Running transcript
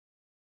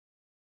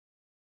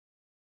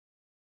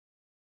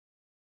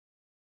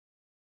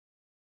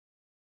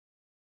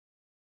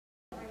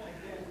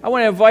I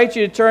want to invite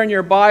you to turn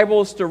your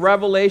Bibles to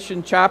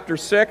Revelation chapter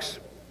 6.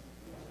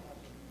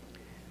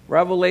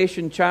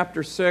 Revelation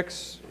chapter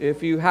 6.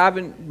 If you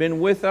haven't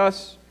been with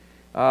us,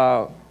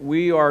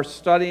 we are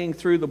studying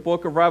through the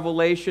book of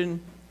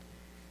Revelation,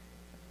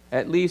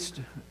 at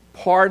least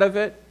part of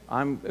it.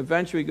 I'm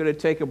eventually going to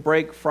take a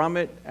break from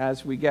it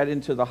as we get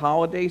into the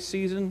holiday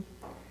season.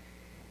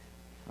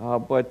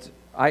 But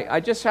I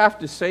just have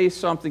to say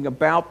something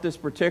about this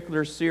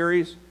particular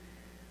series.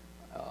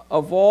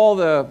 Of all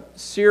the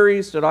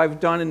series that I've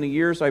done in the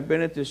years I've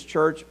been at this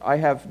church, I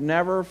have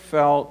never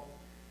felt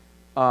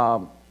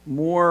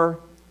more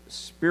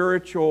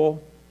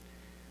spiritual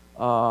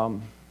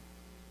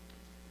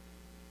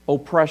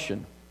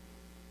oppression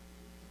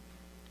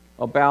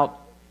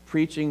about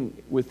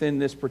preaching within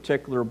this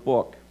particular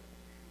book.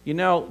 You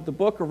know, the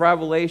book of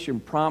Revelation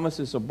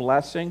promises a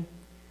blessing,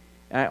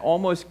 and I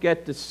almost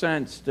get the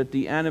sense that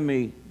the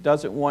enemy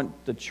doesn't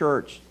want the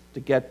church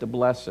to get the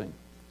blessing.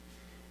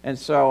 And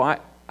so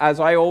as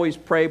I always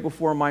pray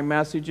before my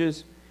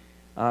messages,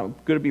 I'm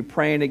going to be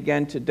praying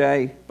again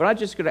today. But I'm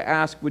just going to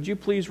ask, would you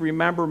please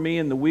remember me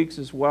in the weeks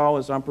as well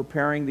as I'm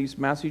preparing these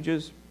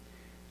messages?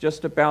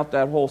 Just about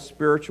that whole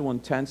spiritual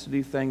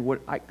intensity thing.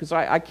 Because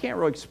I can't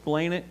really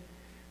explain it.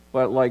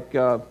 But I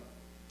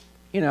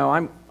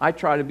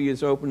try to be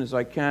as open as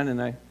I can.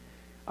 And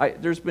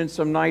there's been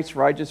some nights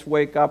where I just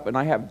wake up and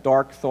I have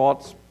dark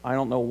thoughts. I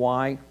don't know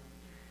why.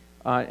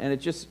 And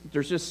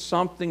there's just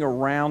something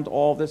around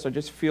all this. I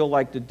just feel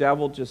like the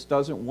devil just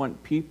doesn't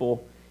want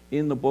people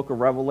in the book of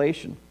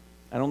Revelation.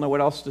 I don't know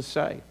what else to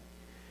say.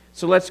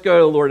 So let's go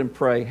to the Lord and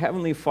pray.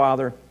 Heavenly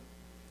Father,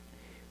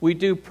 we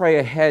do pray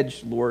a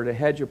hedge, Lord, a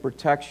hedge of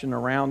protection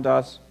around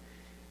us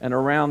and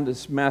around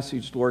this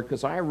message, Lord,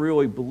 because I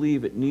really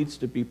believe it needs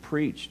to be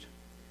preached.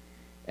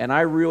 And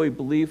I really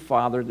believe,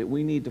 Father, that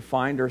we need to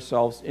find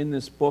ourselves in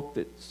this book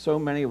that so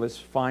many of us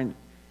find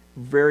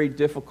very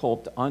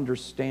difficult to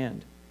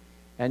understand.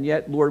 And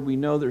yet, Lord, we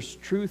know there's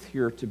truth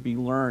here to be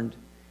learned.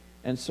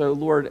 And so,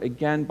 Lord,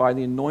 again, by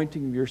the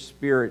anointing of your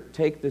Spirit,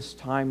 take this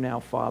time now,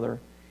 Father,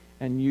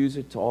 and use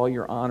it to all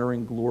your honor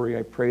and glory.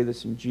 I pray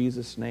this in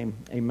Jesus' name.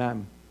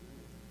 Amen.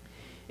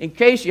 In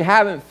case you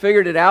haven't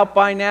figured it out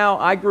by now,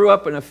 I grew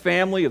up in a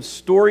family of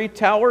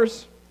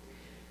storytellers.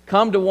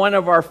 Come to one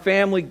of our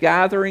family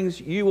gatherings,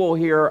 you will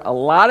hear a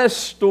lot of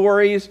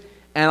stories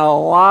and a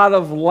lot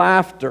of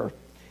laughter.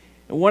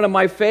 And one of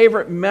my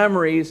favorite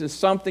memories is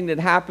something that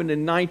happened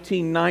in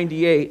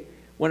 1998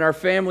 when our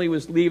family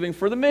was leaving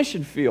for the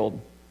mission field.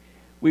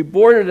 We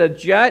boarded a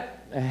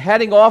jet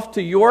heading off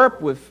to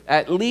Europe with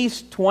at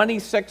least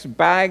 26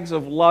 bags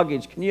of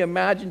luggage. Can you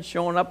imagine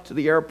showing up to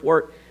the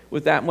airport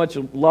with that much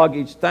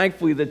luggage?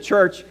 Thankfully, the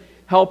church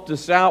helped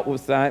us out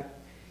with that.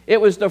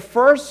 It was the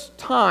first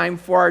time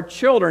for our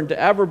children to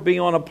ever be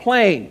on a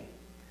plane.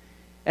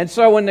 And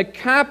so when the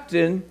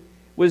captain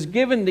was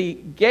given the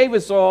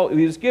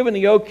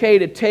okay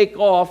to take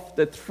off,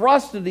 the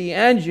thrust of the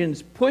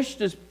engines pushed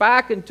us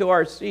back into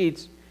our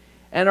seats,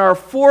 and our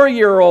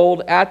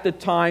 4-year-old at the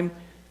time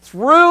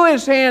threw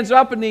his hands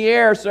up in the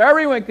air so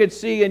everyone could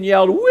see and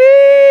yelled,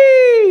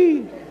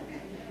 "Whee!"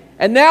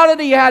 And now that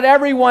he had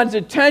everyone's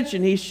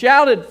attention, he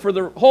shouted for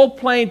the whole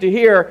plane to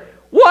hear,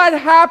 "What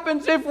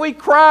happens if we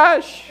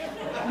crash?"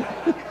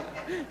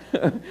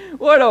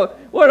 What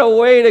a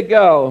way to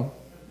go.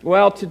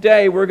 Well,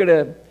 today we're going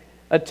to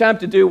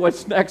attempt to do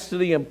what's next to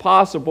the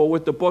impossible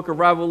with the book of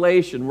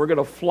Revelation. We're going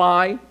to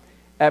fly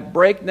at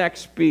breakneck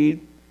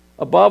speed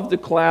above the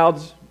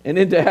clouds and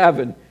into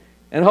heaven.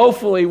 And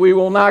hopefully we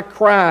will not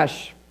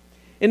crash.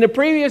 In the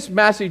previous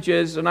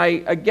messages, and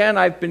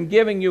I've been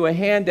giving you a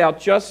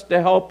handout just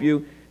to help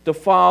you to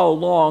follow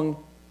along,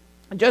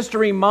 just to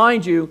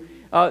remind you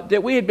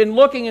that we had been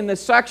looking in the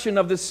section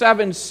of the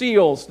 7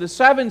 seals. The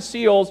 7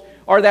 seals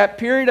are that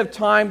period of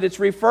time that's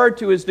referred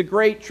to as the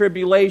Great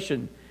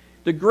Tribulation.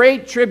 The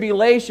Great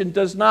Tribulation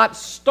does not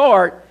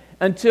start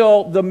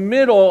until the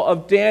middle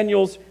of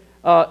Daniel's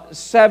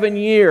 7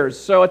 years.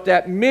 So at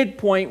that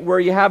midpoint where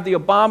you have the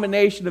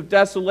abomination of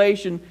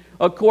desolation,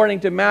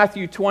 according to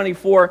Matthew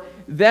 24,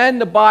 then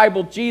the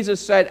Bible, Jesus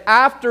said,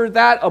 after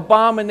that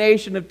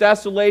abomination of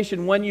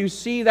desolation, when you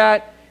see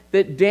that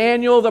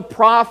Daniel the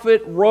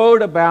prophet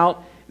wrote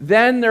about,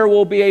 then there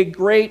will be a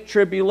great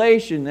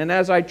tribulation. And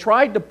as I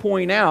tried to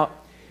point out,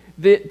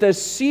 the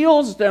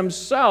seals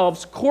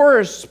themselves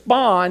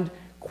correspond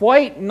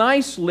quite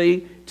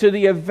nicely to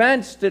the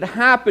events that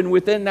happen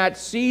within that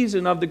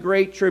season of the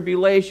Great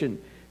Tribulation.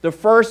 The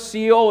first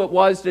seal, it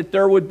was that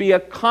there would be a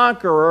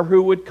conqueror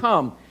who would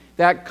come.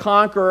 That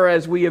conqueror,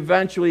 as we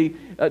eventually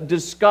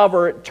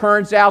discover, it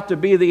turns out to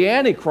be the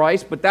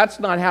Antichrist, but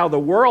that's not how the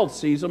world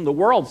sees him. The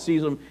world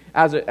sees him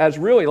as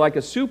really like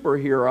a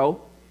superhero.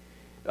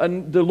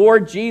 And the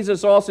Lord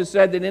Jesus also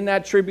said that in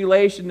that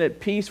tribulation that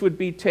peace would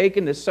be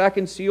taken. The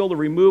second seal, the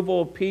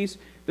removal of peace.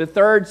 The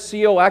third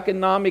seal,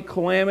 economic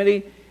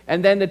calamity.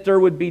 And then that there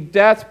would be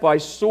death by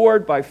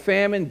sword, by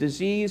famine,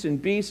 disease,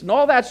 and beast. And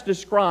all that's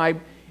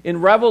described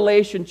in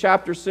Revelation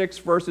chapter 6,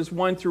 verses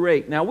 1 through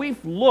 8. Now,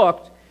 we've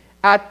looked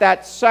at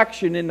that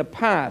section in the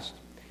past.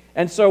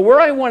 And so where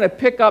I want to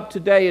pick up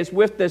today is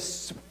with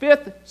this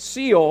fifth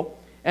seal,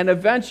 and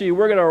eventually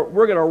we're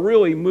going to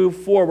really move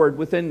forward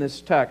within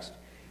this text.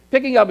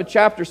 Picking up at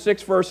chapter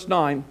 6, verse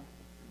 9,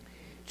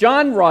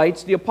 John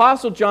writes, the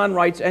Apostle John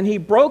writes, "And he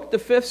broke the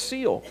fifth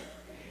seal.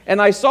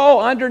 And I saw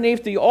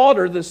underneath the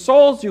altar the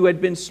souls who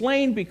had been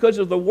slain because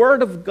of the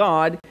word of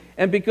God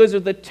and because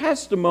of the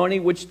testimony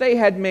which they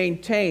had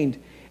maintained.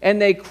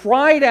 And they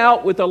cried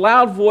out with a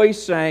loud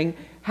voice, saying,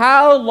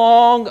 How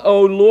long,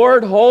 O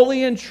Lord,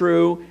 holy and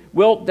true,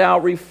 wilt thou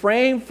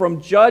refrain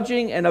from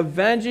judging and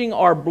avenging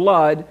our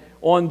blood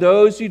on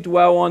those who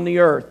dwell on the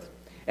earth?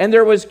 And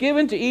there was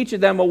given to each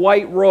of them a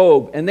white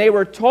robe, and they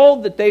were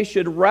told that they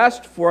should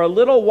rest for a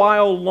little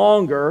while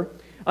longer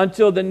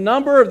until the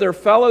number of their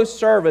fellow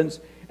servants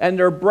and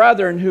their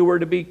brethren who were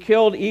to be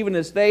killed even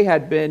as they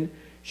had been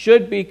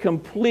should be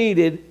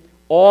completed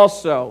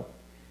also."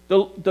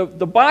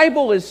 The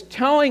Bible is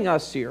telling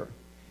us here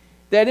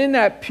that in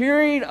that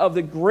period of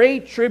the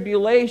Great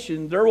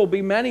Tribulation, there will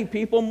be many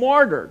people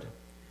martyred.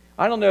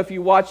 I don't know if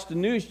you watched the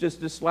news just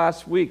this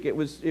last week. It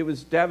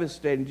was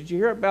devastating. Did you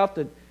hear about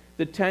the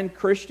 10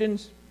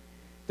 Christians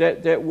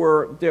that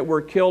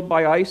were killed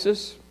by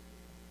ISIS?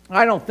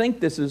 I don't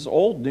think this is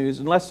old news,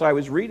 unless I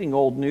was reading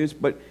old news,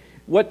 but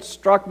what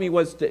struck me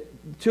was that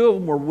 2 of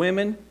them were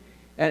women,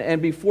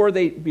 and before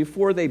they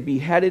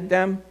beheaded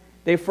them,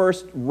 they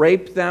first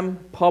raped them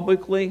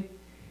publicly.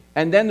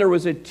 And then there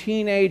was a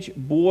teenage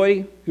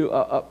boy,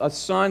 a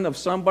son of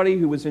somebody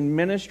who was in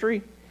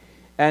ministry,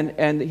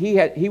 and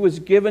he was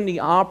given the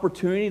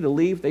opportunity to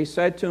leave. They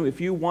said to him, "If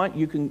you want,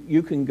 you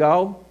can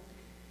go,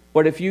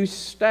 but if you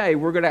stay,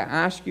 we're going to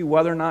ask you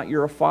whether or not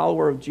you're a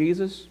follower of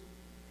Jesus."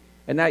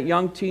 And that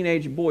young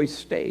teenage boy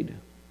stayed,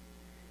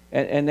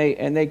 and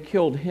they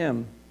killed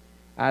him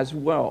as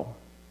well.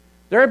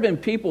 There have been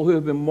people who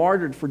have been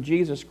martyred for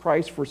Jesus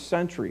Christ for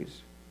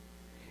centuries,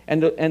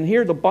 and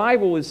here the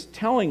Bible is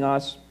telling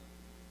us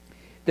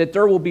that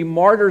there will be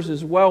martyrs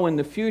as well in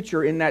the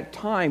future in that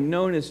time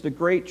known as the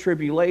Great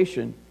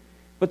Tribulation.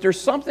 But there's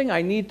something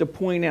I need to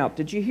point out.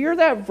 Did you hear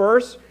that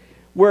verse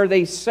where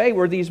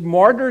these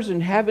martyrs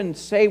in heaven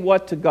say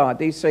what to God?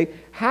 They say,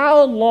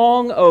 "How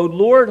long, O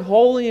Lord,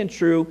 holy and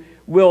true,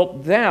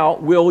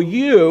 will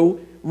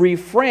you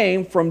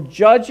refrain from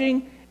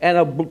judging and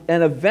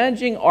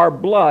avenging our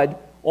blood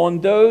on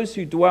those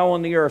who dwell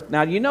on the earth?"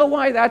 Now, you know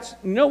why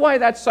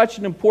that's such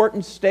an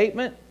important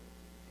statement?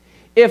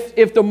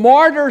 If the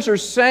martyrs are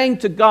saying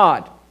to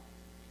God,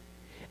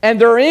 and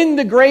they're in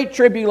the Great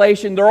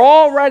Tribulation, they're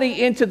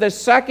already into the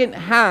second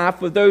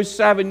half of those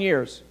 7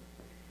 years.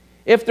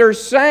 If they're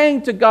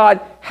saying to God,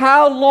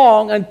 "How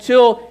long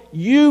until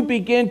you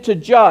begin to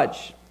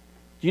judge?"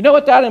 Do you know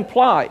what that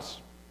implies?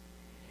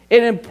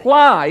 It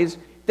implies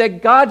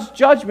that God's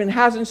judgment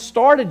hasn't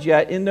started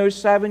yet in those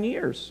 7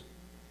 years.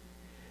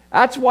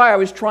 That's why I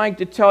was trying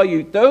to tell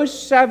you, those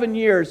 7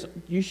 years,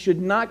 you should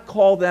not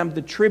call them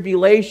the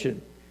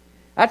tribulation.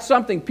 That's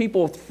something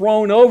people have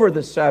thrown over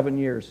the 7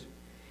 years.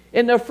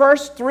 In the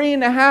first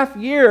 3.5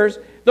 years,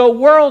 the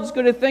world's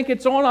going to think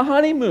it's on a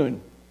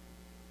honeymoon.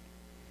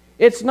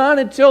 It's not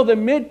until the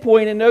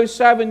midpoint in those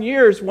 7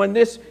 years when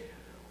this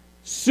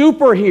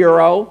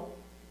superhero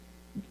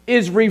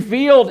is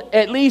revealed,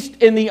 at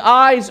least in the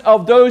eyes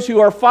of those who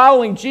are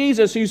following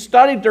Jesus, who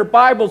studied their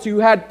Bibles, who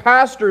had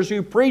pastors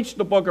who preached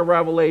the book of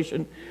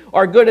Revelation,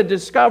 are going to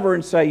discover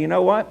and say, "You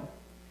know what?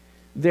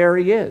 There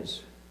he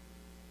is."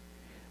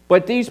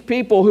 But these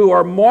people who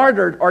are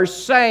martyred are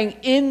saying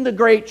in the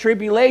Great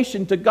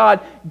Tribulation to God,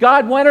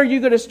 "God, when are you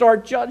going to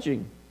start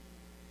judging?"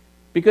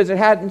 Because it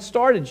hadn't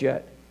started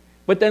yet.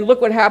 But then look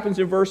what happens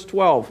in verse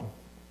 12.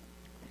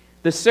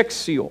 The sixth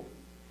seal.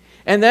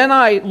 "And then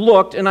I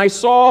looked, and I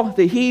saw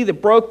he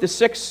that broke the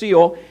sixth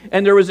seal,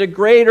 and there was a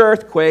great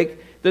earthquake.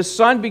 The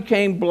sun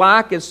became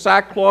black as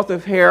sackcloth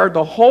of hair.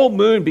 The whole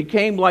moon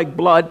became like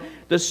blood.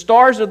 The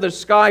stars of the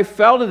sky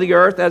fell to the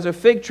earth as a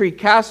fig tree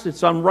casts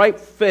its unripe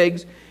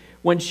figs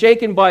when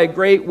shaken by a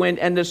great wind.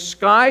 And the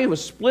sky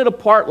was split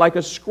apart like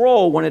a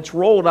scroll when it's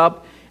rolled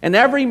up. And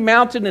every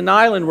mountain and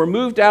island were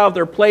moved out of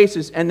their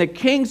places. And the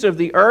kings of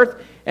the earth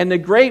and the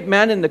great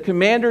men and the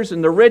commanders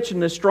and the rich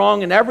and the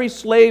strong and every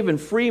slave and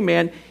free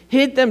man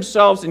hid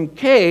themselves in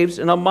caves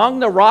and among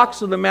the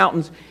rocks of the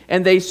mountains.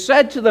 And they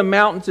said to the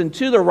mountains and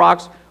to the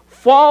rocks,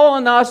 Fall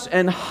on us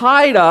and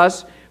hide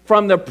us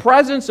from the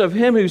presence of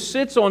him who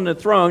sits on the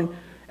throne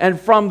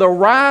and from the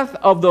wrath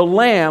of the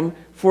Lamb,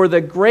 for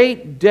the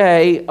great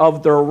day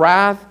of their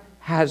wrath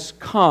has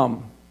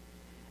come.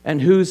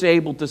 And who's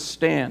able to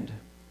stand?"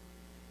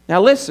 Now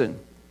listen,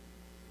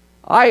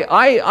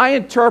 I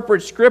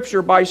interpret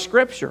Scripture by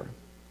Scripture.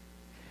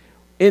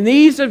 In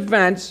these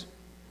events,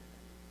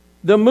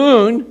 the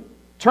moon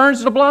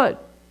turns to blood.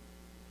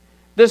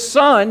 The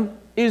sun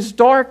is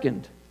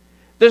darkened.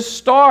 The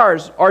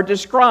stars are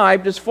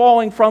described as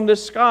falling from the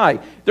sky.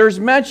 There's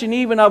mention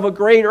even of a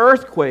great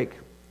earthquake.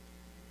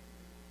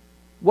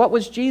 What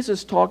was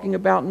Jesus talking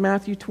about in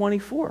Matthew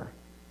 24?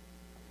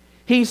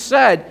 He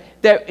said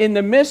that in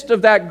the midst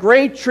of that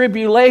great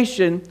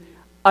tribulation,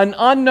 an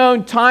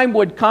unknown time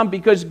would come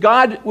because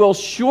God will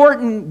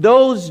shorten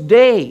those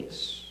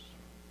days.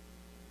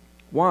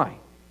 Why?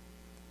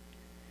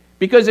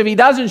 Because if he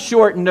doesn't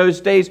shorten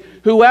those days,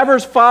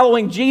 whoever's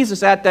following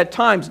Jesus at that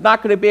time is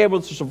not going to be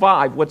able to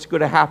survive what's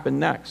going to happen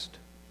next.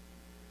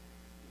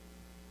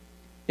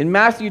 In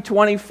Matthew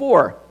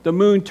 24, the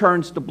moon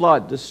turns to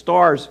blood, the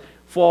stars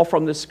fall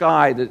from the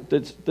sky,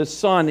 the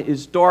sun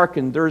is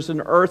darkened, there's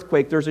an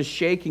earthquake, there's a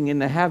shaking in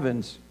the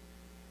heavens.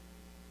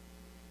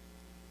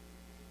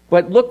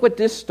 But look what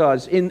this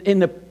does. In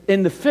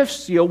the fifth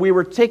seal, we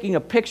were taking a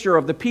picture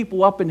of the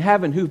people up in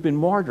heaven who've been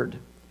martyred.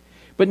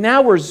 But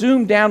now we're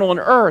zoomed down on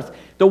earth.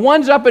 The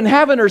ones up in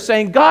heaven are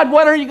saying, God,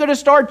 when are you going to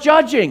start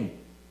judging?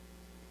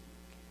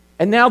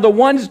 And now the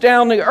ones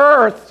down the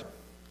earth,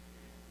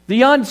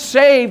 the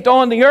unsaved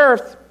on the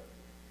earth,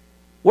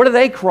 what do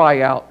they cry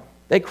out?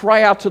 They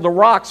cry out to the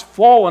rocks,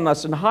 fall on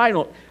us and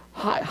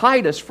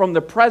hide us from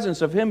the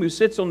presence of him who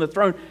sits on the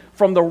throne,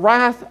 from the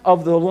wrath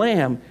of the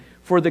Lamb.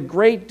 For the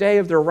great day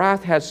of their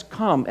wrath has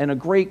come. And a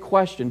great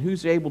question,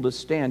 who's able to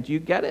stand? Do you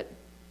get it?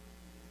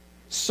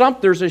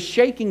 There's a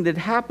shaking that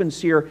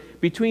happens here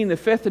between the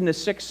fifth and the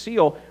sixth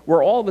seal,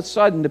 where all of a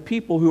sudden the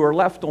people who are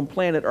left on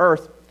planet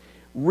Earth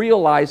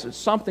realize that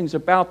something's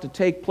about to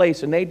take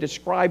place, and they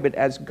describe it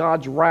as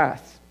God's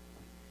wrath.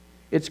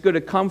 It's going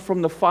to come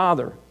from the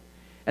Father.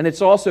 And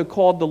it's also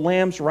called the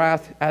Lamb's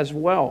wrath as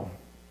well.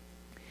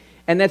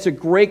 And that's a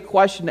great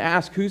question to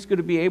ask. Who's going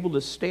to be able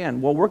to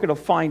stand? Well, we're going to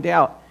find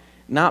out.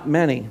 Not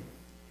many.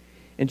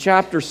 In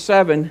chapter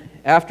 7,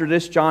 after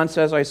this, John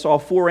says, I saw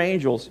 4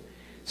 angels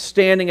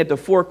standing at the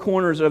 4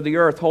 corners of the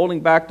earth,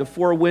 holding back the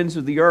 4 winds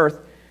of the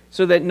earth,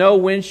 so that no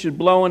wind should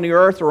blow on the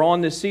earth or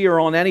on the sea or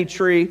on any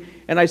tree.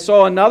 And I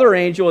saw another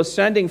angel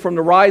ascending from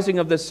the rising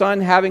of the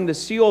sun, having the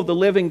seal of the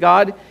living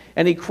God.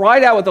 And he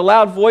cried out with a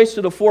loud voice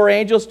to the 4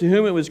 angels to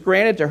whom it was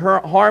granted to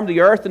harm the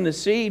earth and the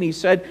sea. And he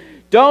said,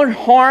 don't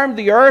harm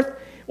the earth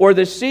or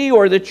the sea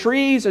or the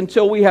trees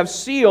until we have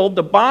sealed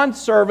the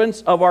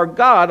bondservants of our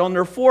God on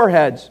their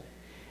foreheads.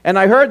 And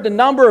I heard the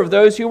number of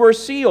those who were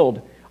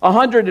sealed,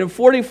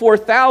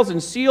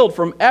 144,000 sealed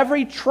from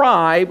every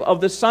tribe of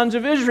the sons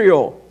of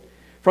Israel.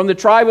 From the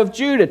tribe of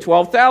Judah,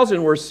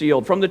 12,000 were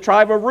sealed. From the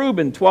tribe of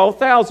Reuben,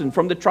 12,000.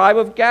 From the tribe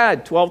of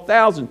Gad,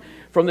 12,000.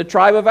 From the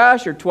tribe of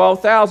Asher,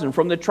 12,000.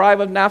 From the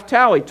tribe of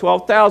Naphtali,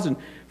 12,000.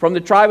 From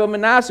the tribe of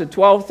Manasseh,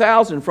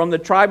 12,000. From the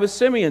tribe of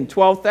Simeon,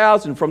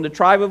 12,000. From the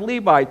tribe of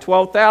Levi,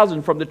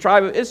 12,000. From the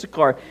tribe of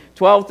Issachar,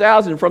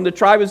 12,000. From the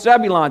tribe of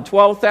Zebulun,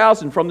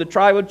 12,000. From the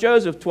tribe of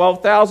Joseph,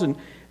 12,000.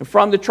 And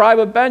from the tribe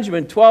of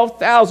Benjamin,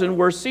 12,000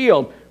 were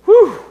sealed.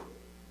 Whew!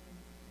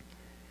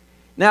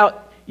 Now,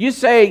 you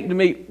say to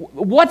me,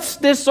 what's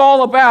this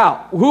all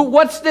about?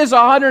 What's this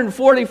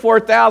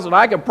 144,000?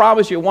 I can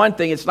promise you one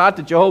thing, it's not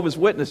the Jehovah's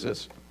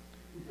Witnesses.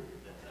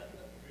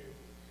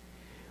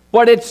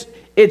 But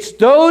it's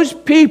those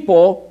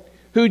people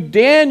who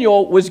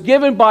Daniel was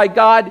given by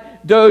God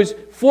those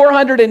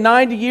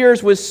 490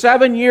 years with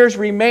 7 years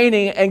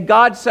remaining, and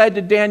God said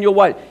to Daniel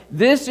what?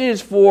 This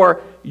is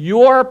for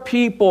your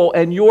people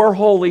and your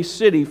holy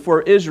city,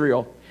 for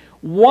Israel.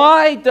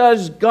 Why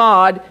does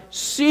God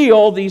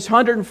seal these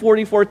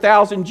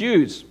 144,000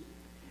 Jews?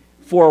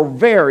 For a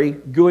very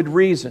good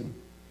reason.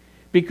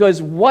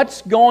 Because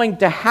what's going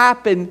to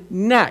happen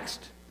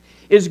next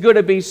is going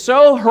to be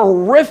so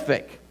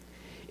horrific.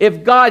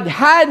 If God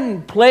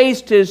hadn't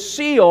placed his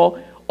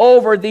seal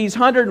over these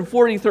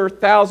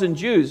 144,000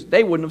 Jews,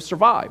 they wouldn't have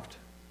survived.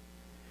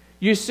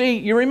 You see,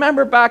 you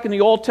remember back in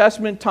the Old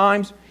Testament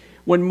times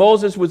when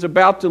Moses was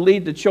about to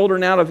lead the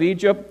children out of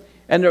Egypt,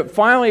 and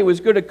finally it was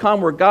going to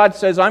come where God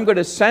says, I'm going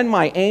to send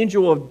my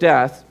angel of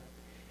death.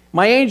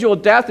 My angel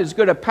of death is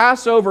going to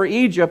pass over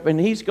Egypt, and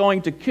he's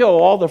going to kill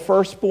all the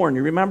firstborn.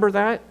 You remember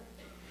that?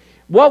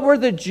 What were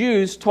the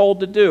Jews told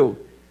to do?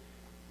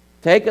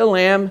 Take a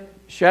lamb,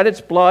 shed its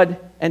blood,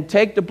 and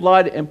take the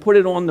blood and put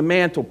it on the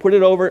mantle. Put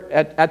it over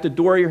at the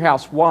door of your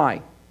house.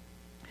 Why?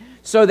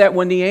 So that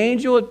when the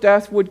angel of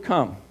death would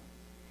come,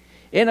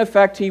 in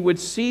effect, he would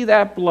see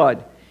that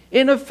blood.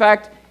 In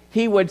effect,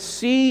 he would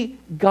see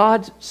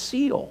God's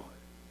seal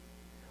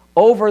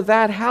over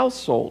that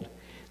household.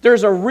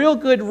 There's a real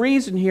good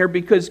reason here,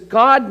 because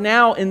God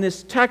now in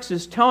this text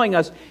is telling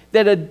us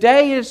that a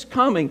day is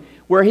coming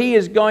where he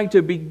is going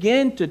to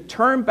begin to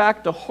turn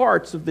back the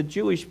hearts of the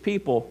Jewish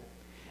people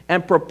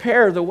and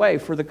prepare the way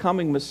for the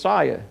coming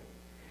Messiah.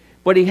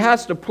 But he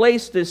has to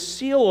place this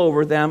seal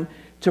over them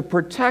to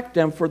protect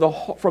them from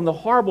the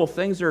horrible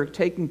things that are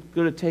going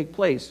to take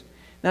place.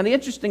 Now, the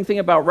interesting thing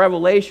about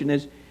Revelation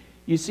is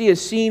you see a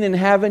scene in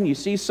heaven, you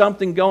see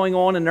something going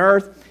on in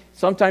earth,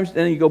 sometimes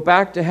then you go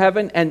back to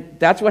heaven, and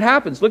that's what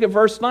happens. Look at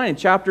verse 9 in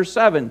chapter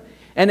 7.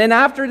 And then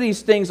after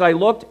these things I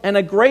looked, and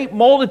a great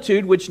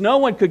multitude, which no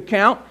one could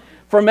count,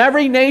 from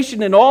every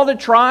nation and all the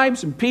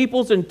tribes and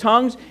peoples and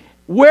tongues.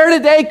 Where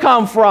did they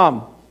come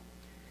from?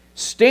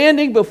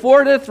 Standing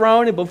before the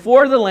throne and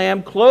before the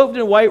Lamb, clothed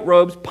in white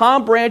robes,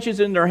 palm branches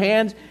in their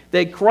hands,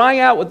 they cry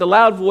out with a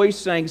loud voice,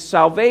 saying,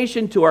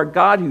 Salvation to our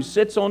God who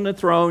sits on the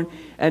throne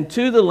and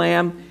to the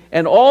Lamb.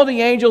 And all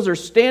the angels were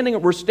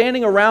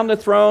standing around the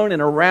throne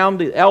and around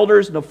the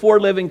elders and the four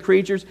living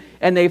creatures.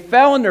 And they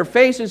fell on their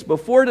faces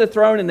before the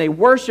throne, and they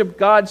worshiped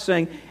God,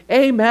 saying,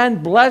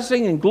 Amen,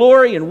 blessing and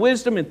glory and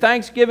wisdom and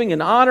thanksgiving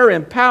and honor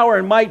and power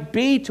and might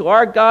be to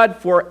our God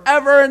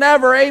forever and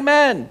ever.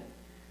 Amen.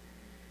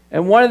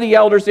 And one of the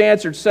elders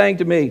answered, saying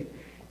to me,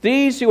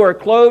 These who are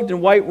clothed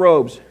in white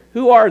robes,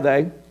 who are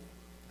they?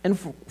 And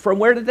from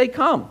where did they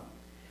come?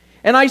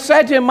 And I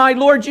said to him, My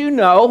Lord, you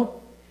know.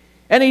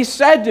 And he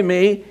said to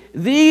me,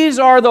 These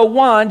are the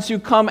ones who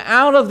come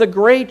out of the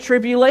great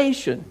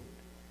tribulation.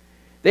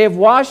 They have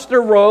washed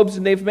their robes,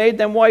 and they've made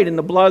them white in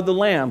the blood of the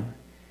Lamb.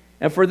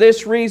 And for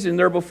this reason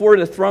they're before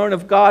the throne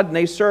of God, and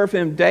they serve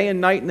him day and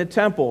night in the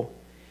temple.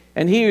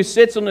 And he who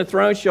sits on the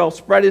throne shall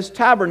spread his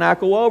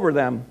tabernacle over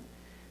them.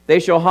 They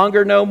shall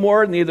hunger no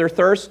more, neither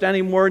thirst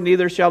any more,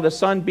 neither shall the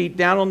sun beat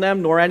down on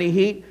them, nor any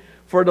heat.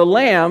 For the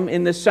Lamb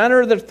in the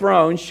center of the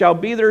throne shall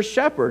be their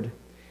shepherd,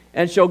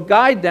 and shall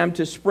guide them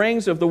to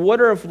springs of the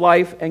water of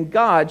life, and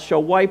God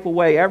shall wipe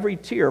away every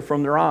tear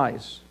from their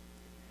eyes.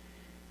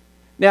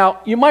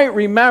 Now, you might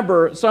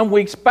remember some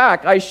weeks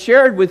back, I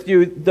shared with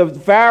you the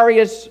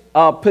various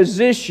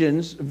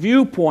positions,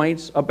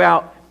 viewpoints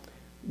about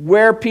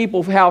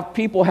how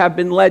people have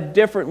been led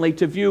differently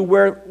to view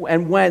where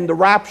and when the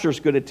rapture is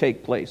going to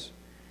take place.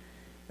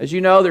 As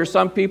you know, there's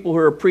some people who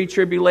are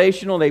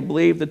pre-tribulational. They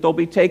believe that they'll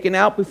be taken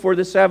out before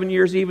the 7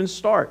 years even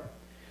start.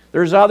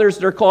 There's others,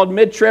 they're called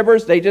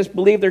mid-tribbers. They just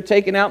believe they're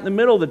taken out in the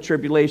middle of the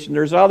tribulation.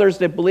 There's others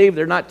that believe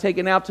they're not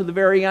taken out to the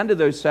very end of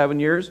those 7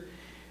 years.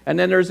 And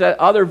then there's that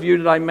other view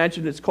that I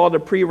mentioned. It's called the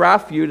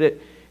pre-wrath view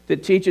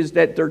that teaches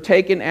that they're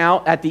taken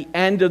out at the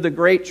end of the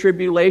great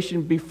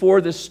tribulation before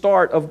the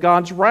start of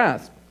God's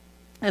wrath.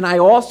 And I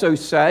also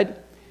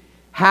said,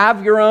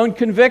 have your own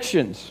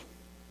convictions,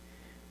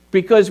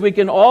 because we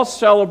can all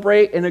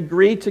celebrate and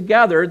agree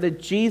together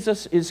that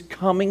Jesus is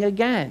coming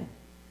again.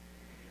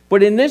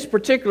 But in this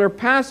particular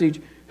passage,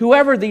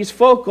 whoever these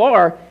folk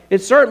are,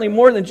 it's certainly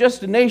more than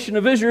just the nation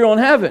of Israel in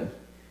heaven.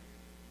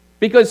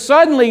 Because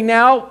suddenly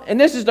now, and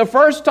this is the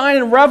first time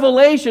in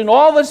Revelation,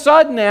 all of a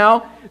sudden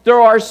now, there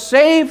are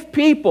saved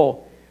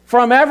people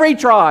from every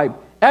tribe,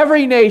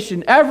 every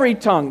nation, every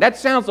tongue. That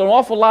sounds an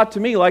awful lot to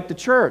me like the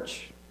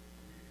church.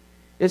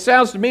 It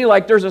sounds to me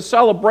like there's a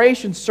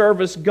celebration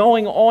service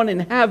going on in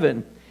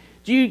heaven.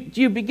 Do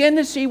you begin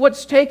to see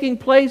what's taking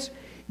place?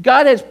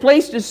 God has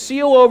placed a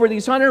seal over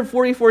these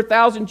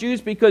 144,000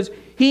 Jews because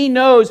he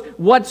knows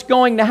what's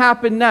going to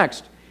happen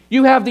next.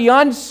 You have the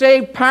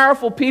unsaved,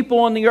 powerful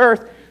people on the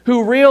earth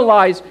who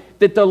realize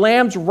that the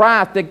Lamb's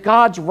wrath, that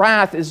God's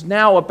wrath is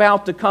now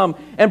about to come.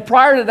 And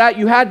prior to that,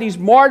 you had these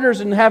martyrs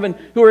in heaven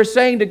who are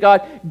saying to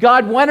God,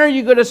 God, when are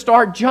you going to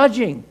start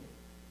judging?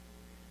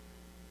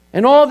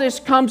 And all this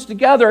comes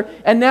together,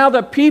 and now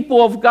the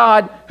people of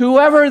God,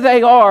 whoever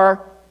they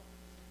are,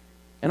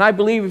 and I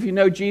believe if you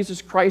know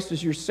Jesus Christ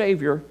as your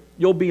Savior,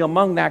 you'll be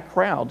among that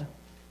crowd.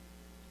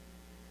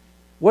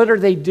 What are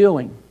they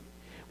doing?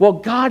 Well,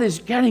 God is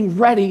getting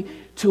ready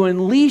to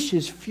unleash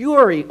his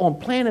fury on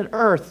planet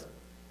Earth.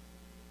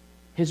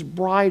 His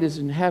bride is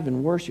in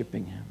heaven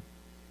worshiping him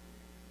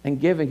and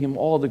giving him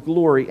all the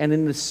glory. And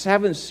in the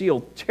seventh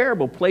seal,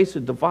 terrible place to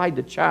divide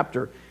the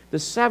chapter, the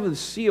seventh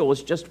seal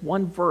is just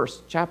one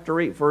verse, chapter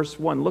 8, verse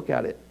 1. Look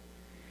at it.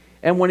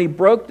 And when he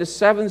broke the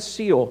seventh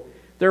seal,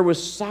 there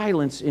was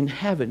silence in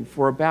heaven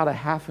for about a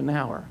half an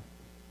hour.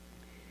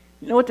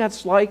 You know what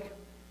that's like?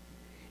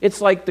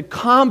 It's like the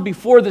calm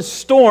before the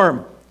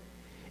storm.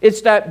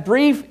 It's that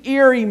brief,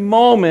 eerie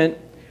moment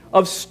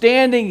of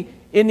standing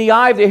in the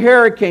eye of the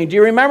hurricane. Do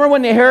you remember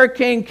when the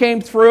hurricane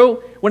came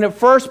through? When it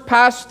first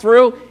passed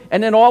through,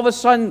 and then all of a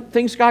sudden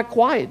things got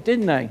quiet,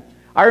 didn't they?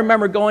 I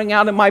remember going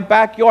out in my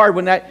backyard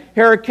when that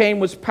hurricane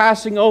was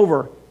passing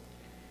over.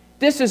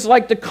 This is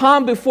like the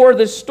calm before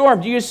the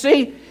storm. Do you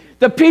see?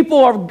 The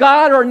people of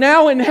God are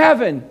now in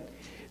heaven.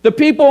 The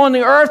people on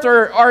the earth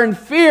are in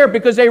fear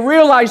because they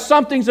realize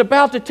something's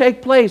about to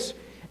take place.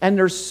 And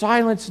there's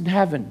silence in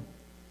heaven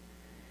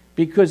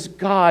because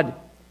God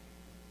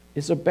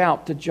is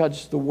about to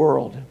judge the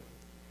world.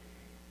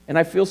 And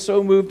I feel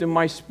so moved in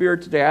my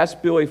spirit today. I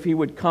asked Billy if he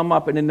would come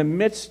up, and in the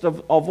midst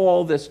of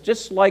all this,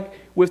 just like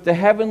with the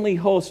heavenly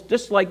host,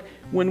 just like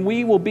when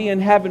we will be in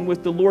heaven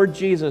with the Lord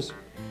Jesus,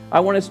 I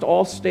want us to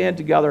all stand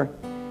together,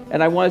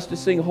 and I want us to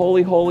sing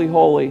Holy, Holy,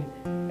 Holy,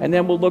 and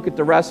then we'll look at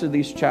the rest of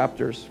these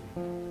chapters.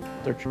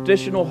 The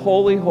traditional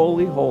Holy,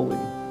 Holy, Holy.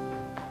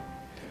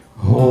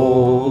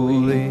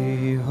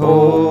 Holy,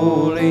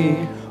 holy,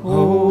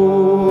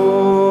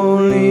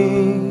 holy,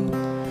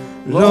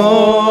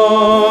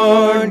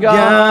 Lord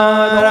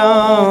God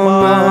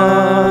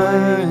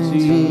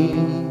Almighty,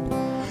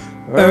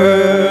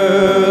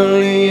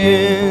 early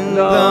in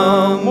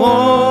the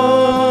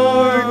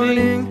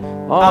morning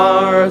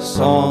our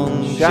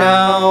song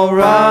shall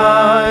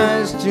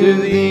rise to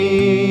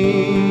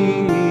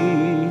thee.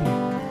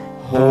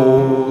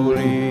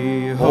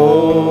 Holy,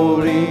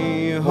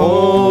 holy,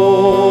 holy,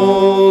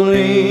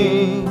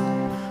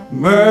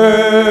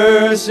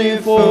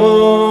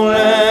 merciful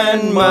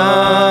and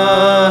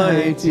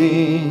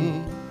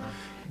mighty,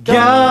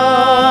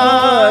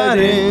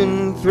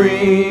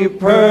 three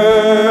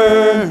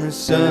persons,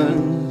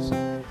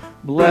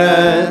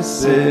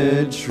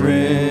 blessed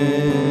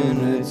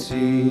Trinity.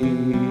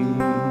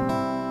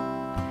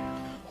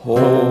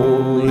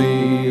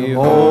 Holy,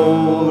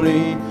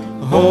 holy,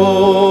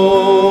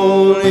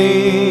 holy,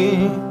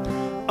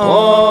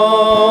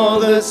 all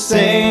the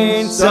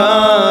saints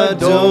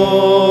adore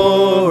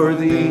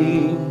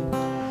thee,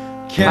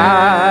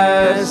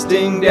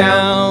 casting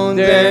down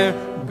their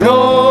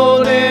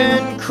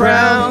golden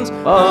crowns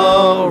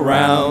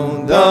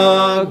around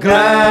the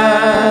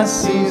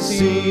glassy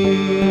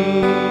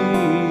sea.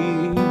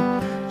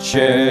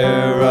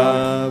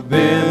 Cherubim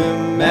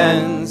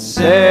and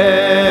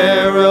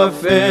seraphim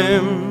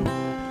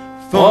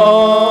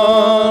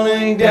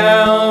falling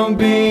down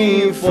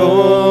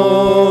before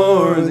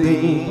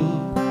thee,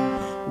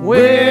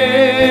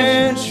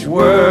 which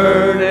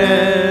word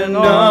and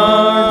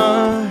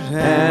art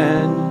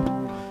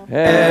and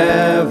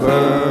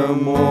evermore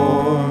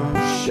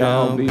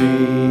shall be.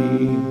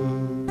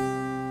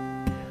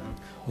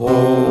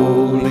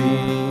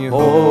 Holy,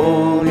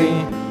 holy,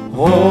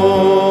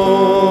 holy,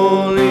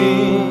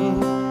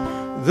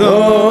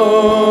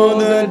 though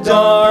the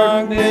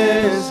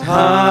darkness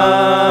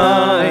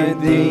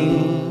hide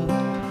thee,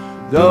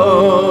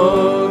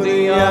 though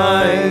the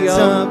eyes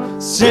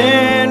of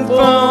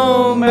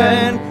sinful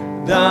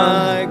men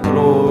thy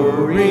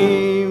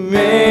glory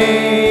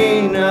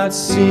may not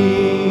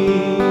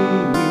see,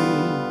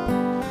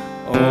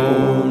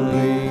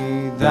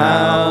 only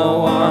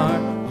thou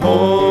art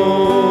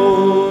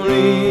holy,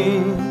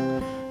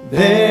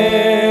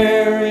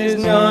 there is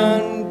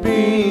none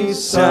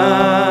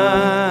beside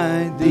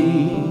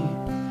thee,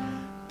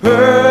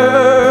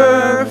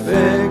 perfect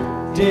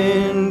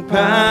in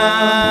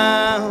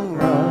power,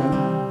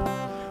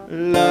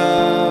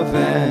 love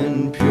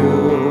and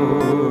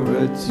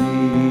purity.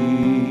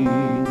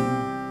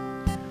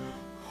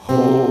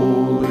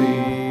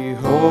 Holy,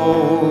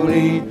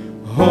 holy,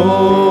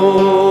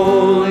 holy,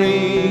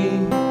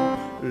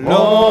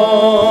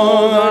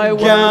 Lord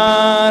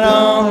God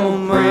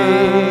Almighty,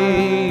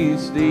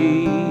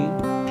 Thee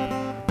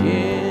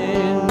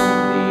in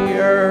the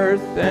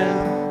earth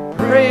and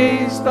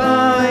praise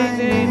thy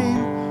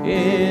name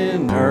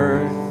in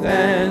earth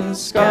and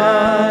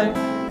sky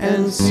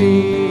and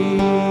sea.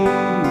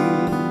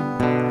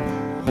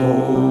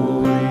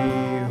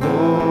 Holy,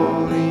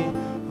 holy,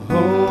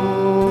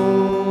 holy,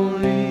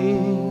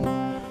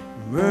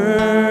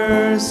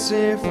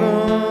 merciful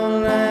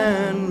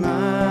and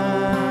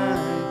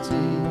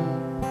mighty,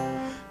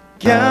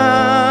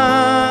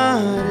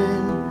 God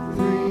in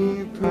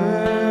three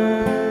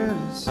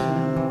persons,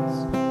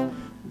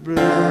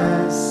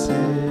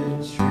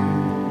 blessed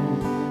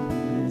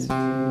Trinity.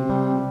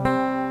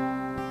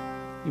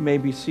 You may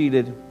be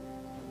seated.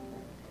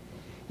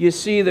 You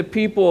see, the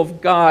people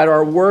of God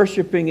are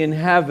worshiping in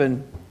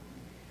heaven.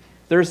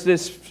 There's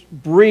this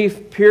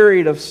brief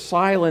period of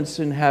silence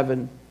in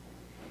heaven.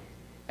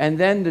 And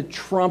then the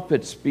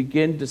trumpets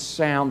begin to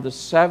sound, the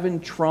 7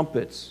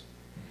 trumpets.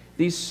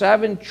 These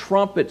 7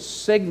 trumpets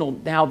signal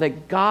now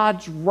that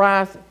God's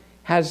wrath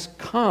has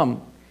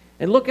come.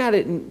 And look at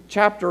it in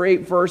chapter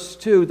 8, verse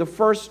 2, the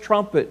first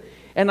trumpet.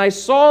 And I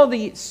saw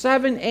the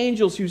 7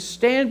 angels who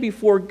stand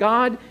before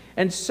God,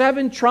 and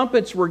 7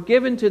 trumpets were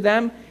given to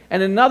them.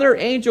 And another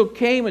angel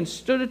came and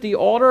stood at the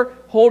altar,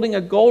 holding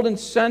a golden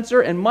censer,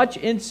 and much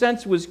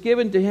incense was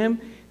given to him,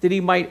 that he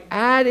might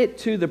add it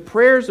to the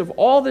prayers of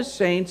all the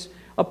saints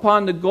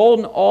upon the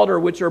golden altar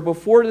which are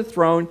before the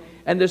throne.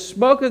 And the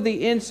smoke of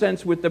the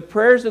incense with the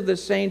prayers of the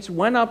saints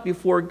went up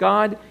before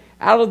God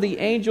out of the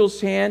angel's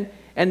hand.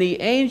 And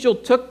the angel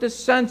took the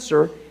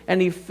censer,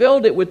 and he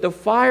filled it with the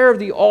fire of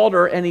the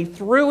altar, and he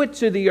threw it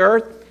to the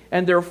earth.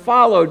 And there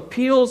followed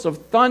peals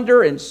of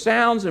thunder and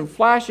sounds and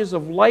flashes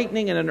of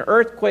lightning and an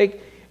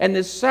earthquake. And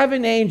the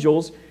 7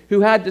 angels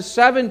who had the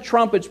 7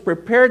 trumpets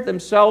prepared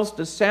themselves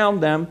to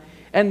sound them.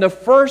 And the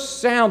first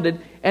sounded,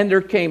 and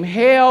there came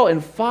hail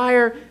and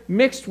fire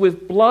mixed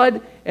with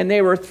blood, and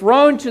they were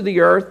thrown to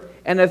the earth.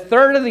 And a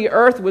third of the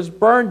earth was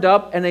burned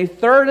up, and a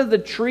third of the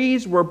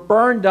trees were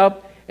burned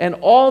up, and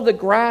all the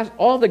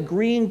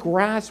green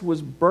grass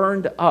was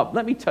burned up.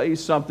 Let me tell you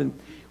something.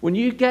 When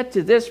you get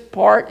to this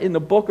part in the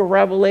book of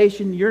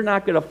Revelation, you're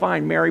not going to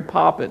find Mary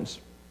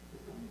Poppins.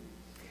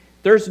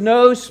 There's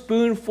no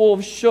spoonful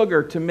of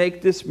sugar to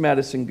make this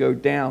medicine go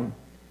down.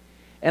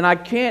 And I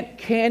can't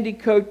candy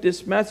coat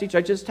this message.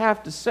 I just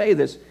have to say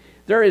this.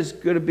 There is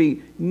going to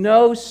be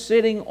no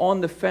sitting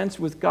on the fence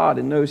with God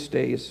in those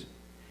days.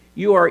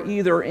 You are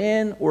either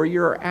in or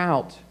you're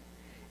out.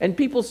 And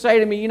people say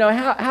to me, you know,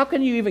 how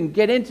can you even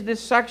get into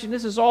this section?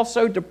 This is all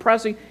so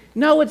depressing.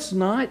 No, it's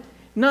not.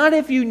 Not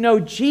if you know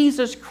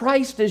Jesus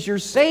Christ as your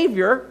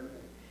Savior.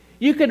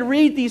 You can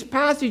read these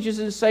passages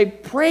and say,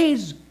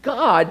 praise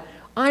God,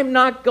 I'm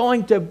not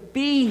going to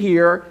be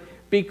here,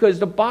 because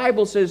the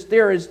Bible says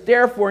there is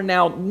therefore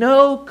now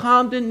no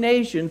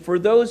condemnation for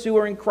those who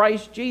are in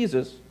Christ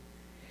Jesus.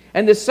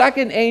 And the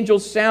second angel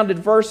sounded,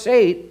 verse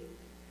 8,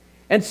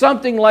 And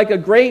something like a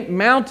great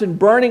mountain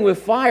burning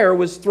with fire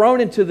was thrown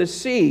into the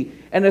sea.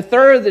 And a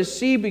third of the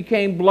sea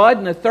became blood,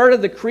 and a third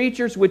of the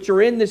creatures which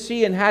are in the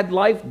sea and had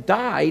life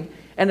died,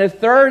 and a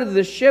third of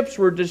the ships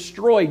were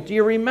destroyed. Do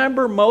you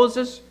remember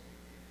Moses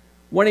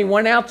when he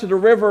went out to the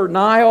river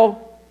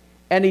Nile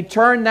and he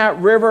turned that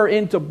river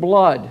into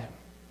blood?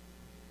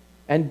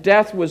 And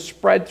death was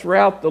spread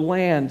throughout the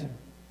land.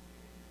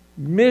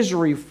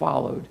 Misery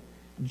followed.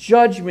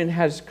 Judgment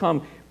has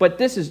come. But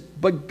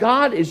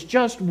God is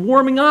just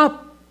warming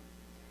up,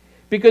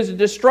 because the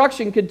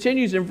destruction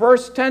continues in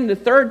verse 10, the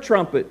third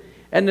trumpet.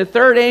 And the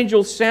third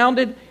angel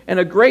sounded, and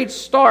a great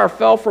star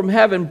fell from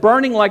heaven,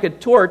 burning like a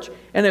torch,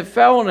 and it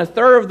fell on a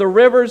third of the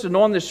rivers and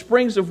on the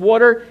springs of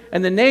water.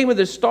 And the name of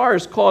the star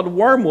is called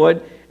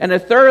Wormwood. And a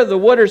third of the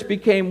waters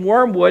became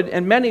wormwood,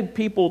 and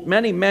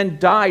many men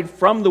died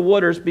from the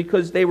waters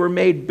because they were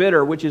made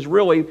bitter, which is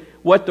really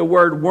what the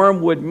word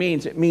wormwood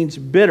means. It means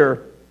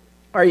bitter.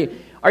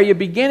 Are you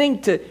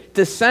beginning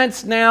to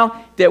sense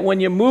now that when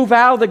you move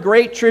out of the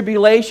great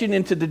tribulation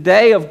into the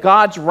day of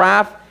God's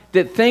wrath,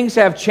 that things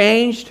have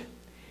changed?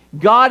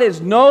 God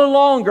is no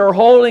longer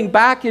holding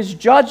back His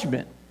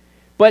judgment,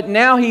 but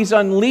now He's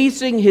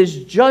unleashing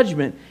His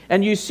judgment.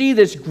 And you see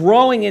this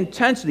growing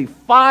intensity.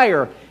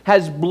 Fire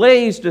has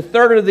blazed a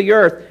third of the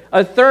earth.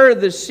 A third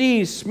of the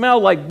seas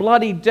smell like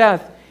bloody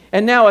death.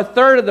 And now a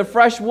third of the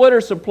fresh water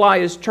supply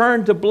is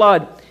turned to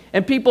blood.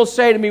 And people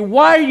say to me,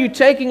 why are you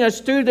taking us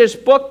through this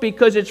book?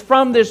 Because it's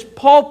from this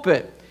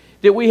pulpit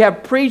that we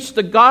have preached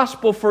the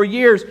gospel for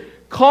years,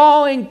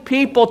 calling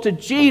people to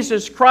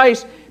Jesus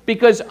Christ,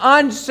 because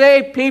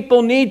unsaved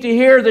people need to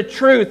hear the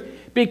truth,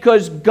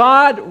 because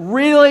God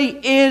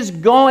really is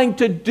going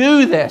to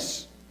do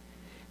this.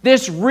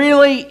 This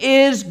really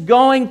is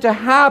going to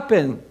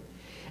happen.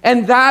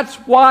 And that's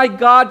why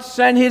God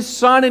sent His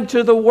Son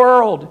into the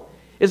world.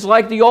 It's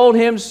like the old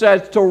hymn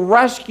says, to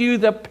rescue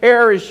the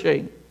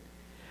perishing.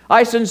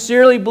 I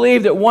sincerely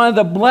believe that one of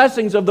the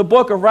blessings of the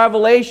book of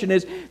Revelation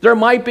is there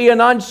might be an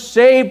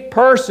unsaved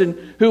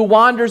person who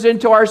wanders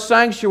into our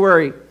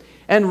sanctuary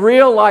and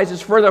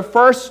realizes for the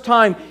first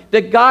time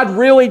that God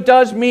really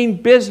does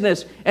mean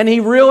business, and He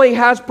really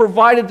has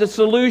provided the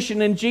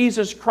solution in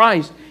Jesus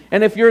Christ.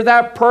 And if you're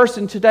that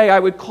person today, I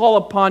would call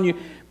upon you,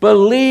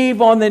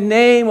 believe on the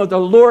name of the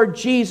Lord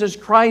Jesus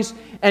Christ,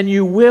 and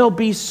you will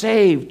be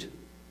saved.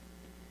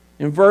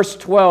 In verse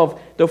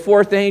 12, the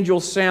fourth angel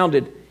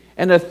sounded,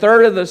 and a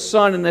third of the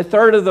sun, and a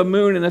third of the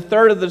moon, and a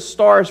third of the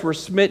stars were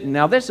smitten.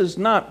 Now, this is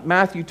not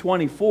Matthew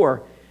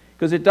 24,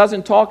 because it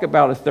doesn't talk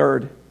about a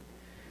third.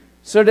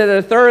 So that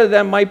a third of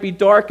them might be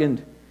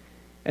darkened,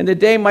 and the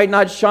day might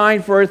not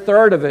shine for a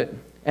third of it,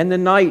 and the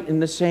night in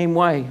the same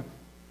way.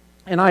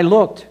 And I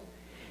looked,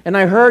 and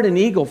I heard an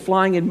eagle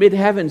flying in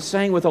mid-heaven,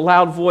 saying with a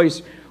loud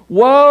voice,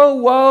 woe,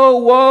 woe,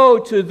 woe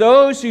to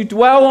those who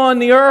dwell on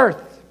the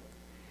earth,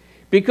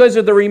 because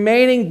of the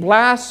remaining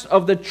blasts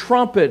of the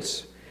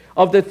trumpets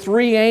of the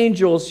three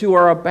angels who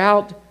are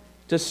about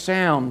to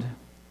sound.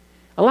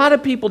 A lot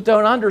of people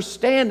don't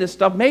understand this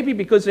stuff, maybe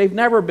because they've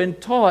never been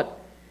taught.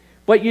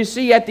 But you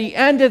see, at the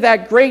end of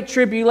that great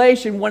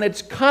tribulation, when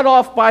it's cut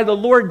off by the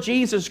Lord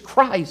Jesus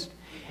Christ,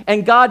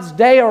 and God's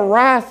day of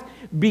wrath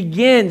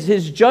begins,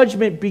 His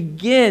judgment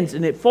begins,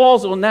 and it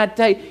falls on that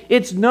day,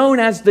 it's known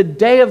as the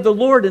day of the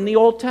Lord in the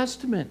Old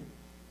Testament.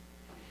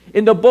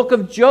 In the book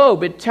of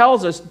Job,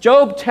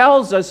 Job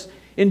tells us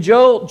in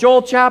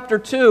Joel chapter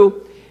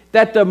 2,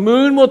 that the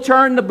moon will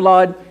turn to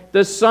blood,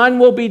 the sun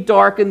will be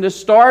darkened, the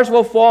stars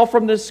will fall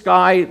from the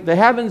sky, the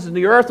heavens and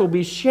the earth will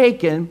be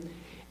shaken,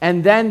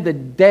 and then the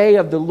day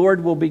of the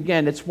Lord will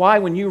begin. It's why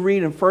when you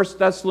read in 1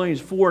 Thessalonians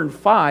 4 and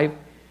 5,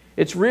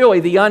 it's really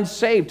the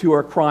unsaved who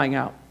are crying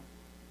out,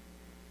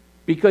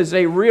 because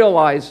they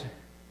realize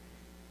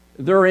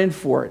they're in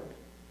for it.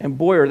 And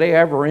boy, are they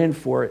ever in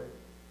for it.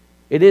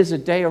 It is a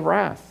day of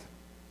wrath.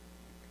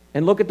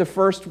 And look at the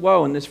first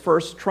woe in this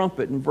first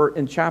trumpet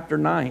in chapter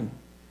 9.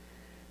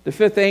 The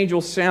fifth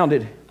angel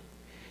sounded,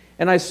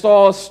 and I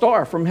saw a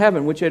star from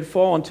heaven which had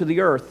fallen to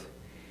the earth.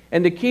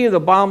 And the key of the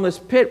bottomless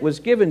pit was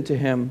given to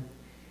him.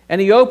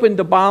 And he opened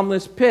the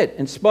bottomless pit,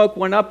 and smoke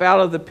went up out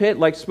of the pit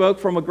like smoke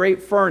from a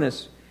great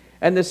furnace.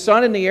 And the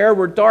sun and the air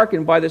were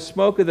darkened by the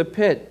smoke of the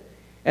pit.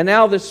 And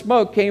out of the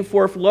smoke came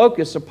forth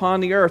locusts upon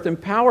the earth,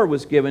 and power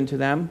was given to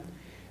them,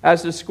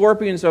 as the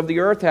scorpions of the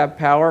earth have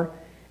power.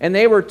 And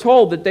they were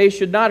told that they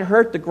should not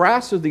hurt the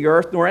grass of the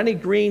earth, nor any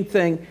green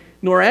thing,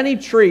 nor any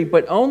tree,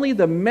 but only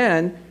the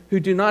men who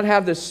do not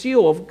have the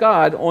seal of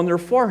God on their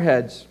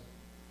foreheads.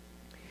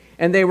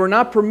 And they were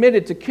not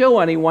permitted to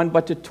kill anyone,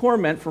 but to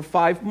torment for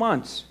 5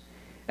 months.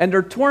 And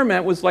their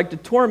torment was like the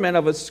torment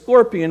of a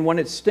scorpion when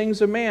it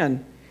stings a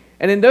man.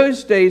 And in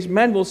those days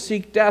men will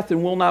seek death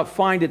and will not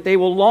find it. They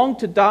will long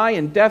to die,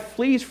 and death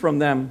flees from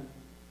them.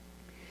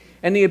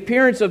 And the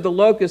appearance of the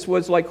locusts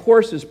was like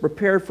horses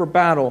prepared for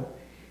battle.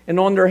 And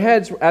on their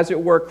heads, as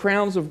it were,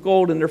 crowns of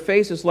gold, and their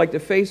faces like the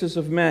faces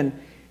of men.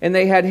 And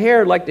they had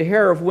hair like the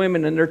hair of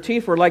women, and their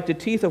teeth were like the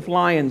teeth of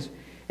lions.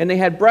 And they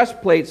had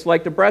breastplates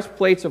like the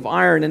breastplates of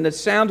iron, and the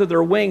sound of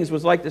their wings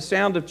was like the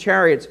sound of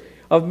chariots.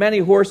 of many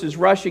horses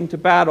rushing to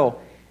battle.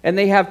 And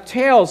they have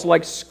tails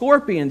like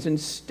scorpions and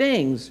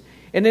stings,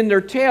 and in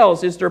their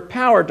tails is their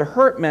power to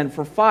hurt men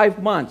for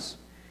 5 months.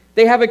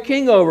 They have a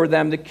king over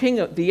them,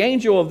 the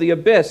angel of the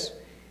abyss.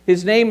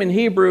 His name in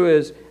Hebrew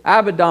is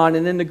Abaddon,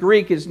 and in the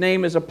Greek his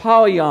name is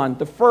Apollyon.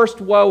 The first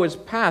woe is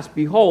past.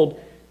 Behold,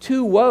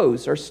 2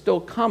 woes are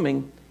still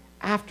coming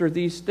after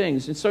these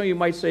things. And some of you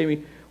might say to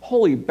me,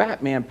 holy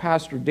Batman,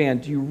 Pastor Dan,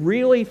 do you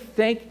really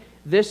think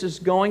this is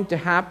going to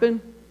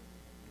happen?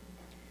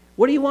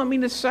 What do you want me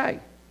to say?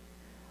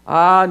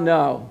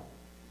 No.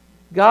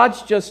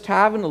 God's just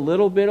having a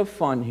little bit of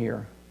fun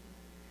here.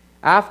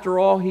 After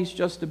all, he's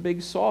just a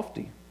big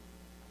softy.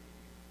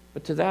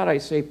 But to that I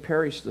say,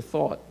 perish the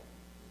thought.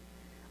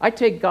 I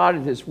take God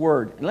at his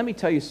word. And let me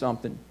tell you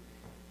something.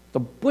 The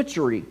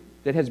butchery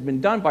that has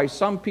been done by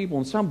some people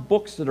in some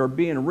books that are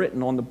being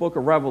written on the book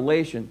of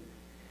Revelation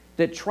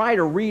that try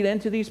to read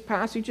into these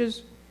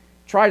passages,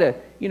 try to,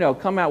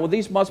 come out, well,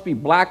 these must be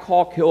Black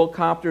Hawk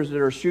helicopters that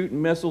are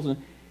shooting missiles.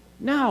 And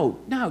no,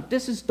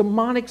 this is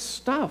demonic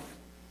stuff.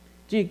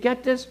 Do you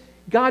get this?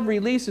 God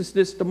releases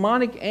this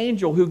demonic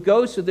angel who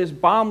goes to this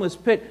bottomless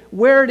pit.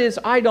 Where it is,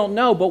 I don't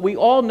know, but we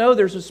all know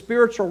there's a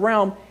spiritual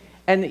realm,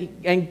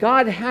 and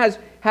God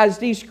has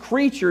these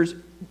creatures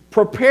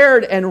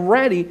prepared and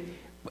ready,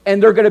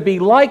 and they're going to be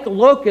like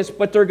locusts,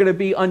 but they're going to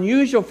be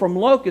unusual from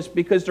locusts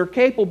because they're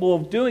capable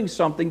of doing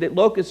something that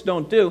locusts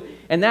don't do,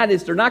 and that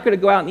is they're not going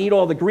to go out and eat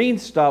all the green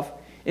stuff.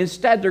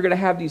 Instead, they're going to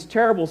have these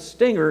terrible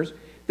stingers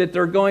that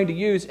they're going to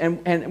use,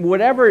 and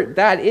whatever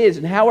that is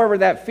and however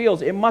that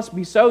feels, it must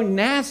be so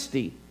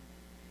nasty,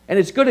 and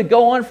it's going to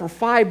go on for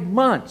 5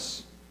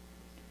 months.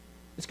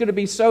 It's going to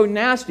be so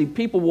nasty.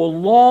 People will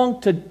long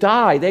to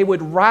die. They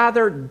would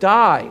rather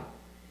die.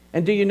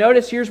 And do you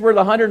notice here's where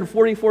the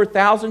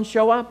 144,000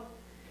 show up?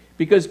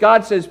 Because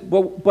God says,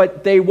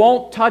 but they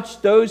won't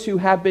touch those who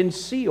have been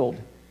sealed,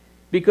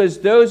 because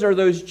those are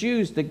those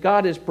Jews that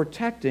God is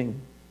protecting.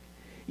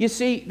 You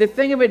see, the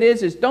thing of it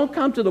is don't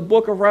come to the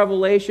book of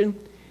Revelation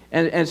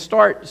and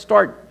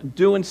start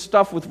doing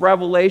stuff with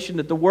Revelation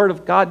that the Word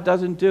of God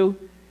doesn't do.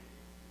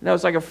 And that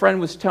was like a friend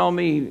was telling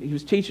me, he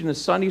was teaching a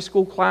Sunday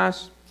school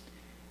class,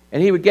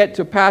 and he would get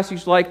to a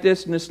passage like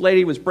this, and this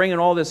lady was bringing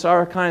all this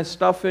other kind of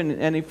stuff in,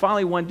 and he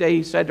finally one day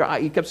he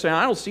kept saying,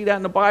 I don't see that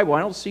in the Bible,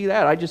 I don't see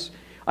that,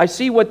 I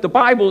see what the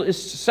Bible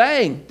is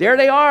saying. There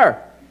they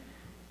are.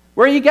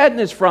 Where are you getting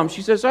this from?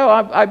 She says,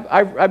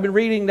 I've been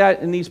reading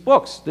that in these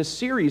books, this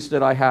series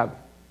that I have.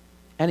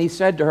 And he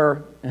said to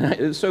her, and it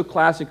was so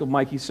classic of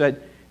Mike, he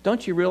said,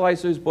 don't you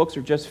realize those books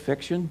are just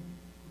fiction?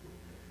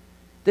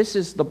 This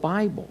is the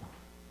Bible.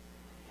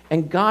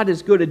 And God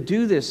is going to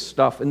do this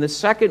stuff. And the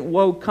second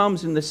woe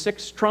comes in the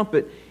 6th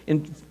trumpet.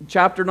 In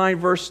chapter 9,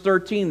 verse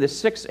 13, the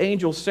 6th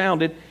angel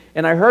sounded,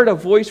 and I heard a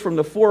voice from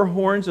the 4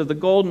 horns of the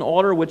golden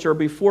altar which are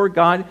before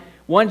God.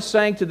 One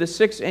sang to the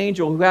 6th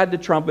angel who had the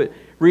trumpet,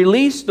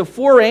 release the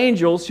 4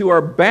 angels who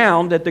are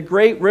bound at the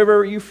great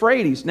river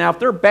Euphrates. Now, if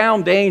they're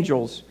bound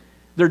angels,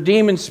 they're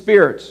demon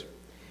spirits.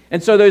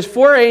 And so those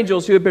 4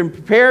 angels who had been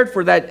prepared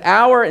for that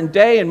hour and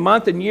day and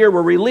month and year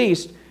were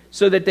released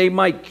so that they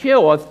might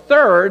kill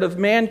 1/3 of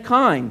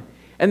mankind.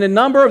 And the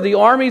number of the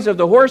armies of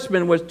the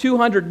horsemen was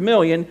 200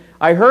 million.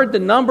 I heard the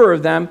number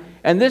of them,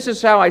 and this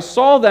is how I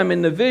saw them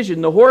in the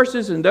vision, the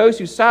horses and those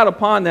who sat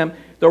upon them.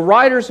 The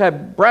riders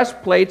had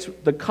breastplates,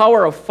 the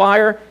color of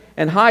fire,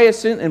 and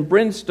hyacinth and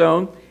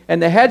brimstone,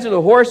 and the heads of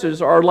the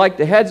horses are like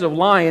the heads of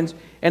lions,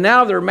 and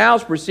out of their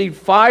mouths proceed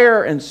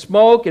fire and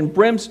smoke and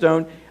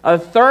brimstone.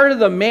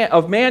 1/3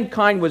 of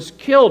mankind was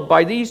killed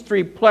by these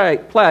 3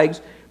 plagues,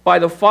 by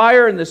the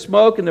fire and the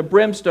smoke and the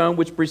brimstone,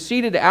 which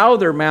proceeded out of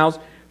their mouths.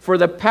 For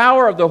the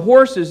power of the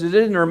horses is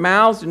in their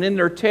mouths and in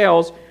their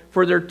tails,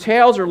 for their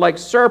tails are like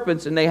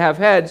serpents, and they have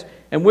heads,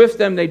 and with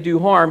them they do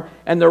harm.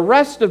 And the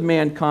rest of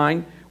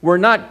mankind who were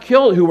not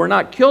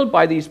killed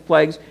by these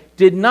plagues,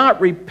 did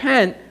not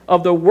repent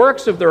of the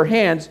works of their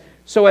hands,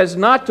 so as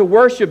not to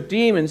worship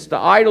demons, the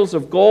idols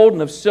of gold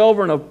and of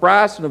silver and of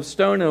brass and of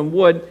stone and of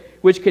wood,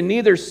 which can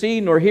neither see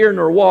nor hear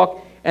nor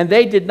walk. And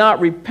they did not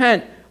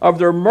repent of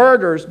their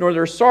murders, nor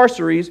their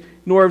sorceries,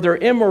 nor of their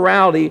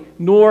immorality,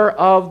 nor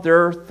of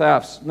their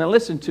thefts. Now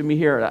listen to me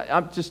here.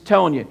 I'm just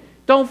telling you,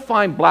 don't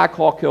find Black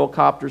Hawk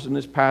helicopters in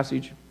this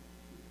passage.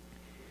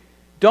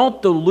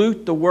 Don't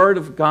dilute the Word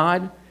of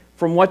God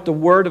from what the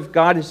Word of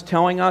God is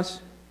telling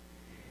us.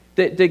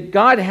 That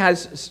God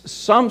has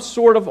some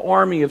sort of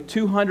army of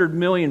 200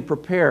 million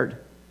prepared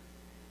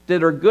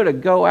that are going to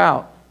go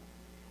out,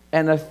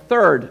 and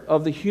 1/3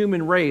 of the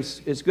human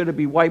race is going to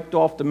be wiped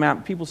off the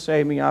map. People say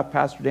to me,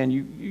 Pastor Dan,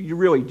 you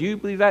really, do you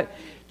believe that?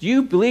 Do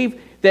you believe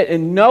that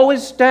in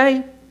Noah's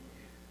day,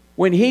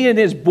 when he and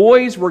his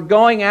boys were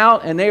going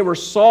out and they were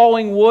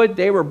sawing wood,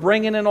 they were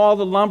bringing in all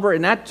the lumber,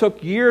 and that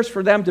took years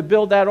for them to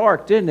build that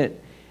ark, didn't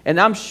it? And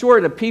I'm sure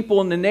the people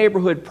in the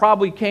neighborhood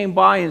probably came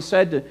by and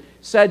said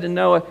to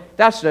Noah,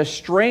 that's the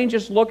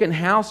strangest looking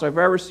house I've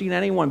ever seen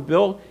anyone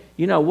build.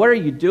 You know, what are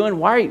you doing?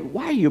 Why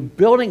are you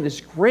building this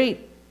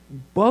great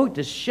boat,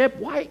 this ship?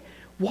 Why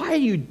are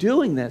you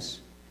doing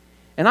this?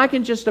 And I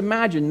can just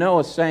imagine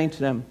Noah saying to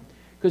them,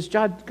 because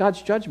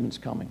God's judgment's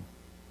coming.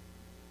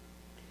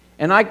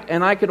 And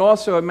I could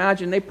also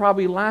imagine they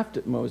probably laughed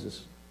at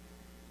Moses.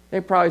 They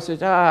probably said,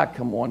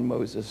 come on,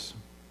 Moses.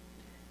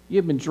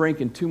 You've been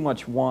drinking too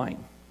much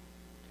wine.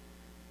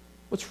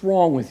 What's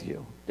wrong with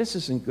you? This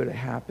isn't going to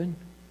happen.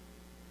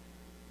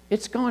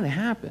 It's going to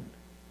happen.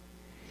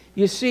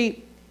 You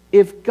see,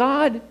 if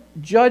God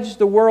judged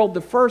the world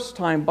the first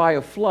time by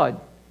a flood,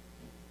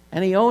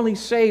 and he only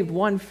saved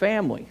one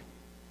family,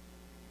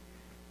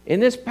 in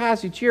this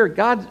passage here,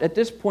 God at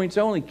this point is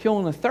only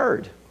killing a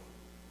third.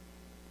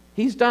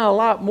 He's done a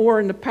lot more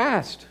in the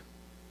past.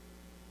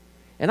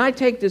 And I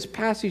take this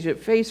passage at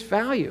face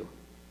value.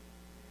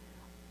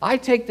 I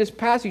take this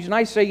passage and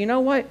I say, you know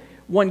what?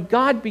 When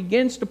God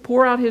begins to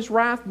pour out his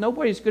wrath,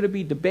 nobody's going to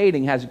be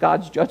debating, has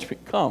God's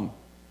judgment come?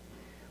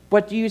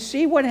 But do you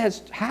see what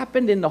has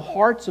happened in the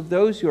hearts of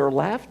those who are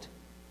left?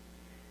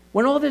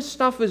 When all this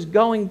stuff is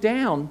going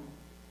down,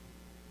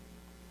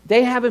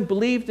 they haven't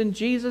believed in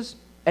Jesus,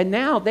 and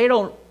now they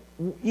don't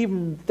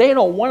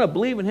want to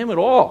believe in him at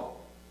all.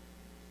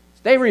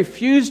 They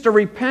refuse to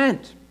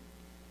repent.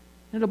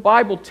 And the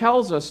Bible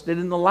tells us that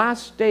in the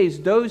last days,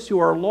 those who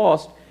are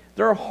lost,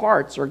 their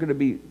hearts are going to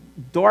be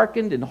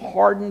darkened and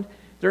hardened.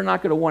 They're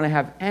not going to want to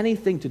have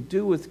anything to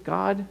do with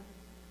God.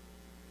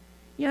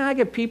 You know, I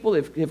get people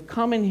that have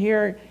come in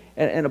here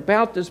and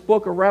about this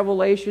book of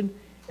Revelation,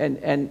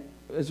 and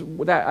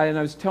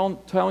I was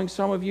telling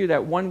some of you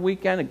that one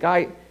weekend a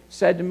guy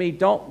said to me,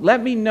 "Don't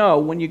let me know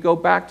when you go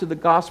back to the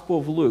Gospel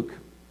of Luke,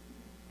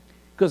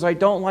 because I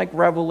don't like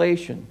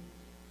Revelation."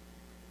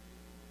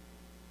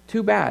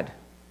 Too bad.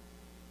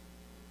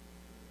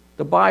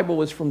 The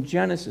Bible is from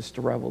Genesis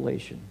to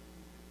Revelation.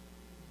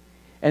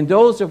 And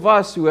those of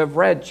us who have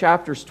read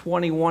chapters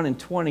 21 and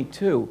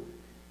 22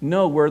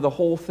 know where the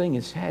whole thing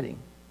is heading.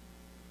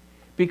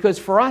 Because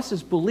for us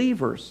as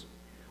believers,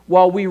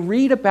 while we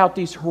read about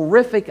these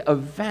horrific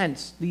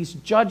events, these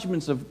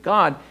judgments of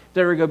God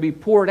that are going to be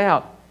poured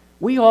out,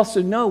 we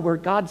also know where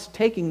God's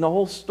taking the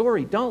whole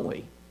story, don't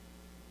we?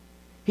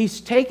 He's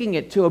taking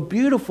it to a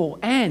beautiful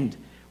end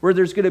where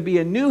there's going to be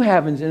a new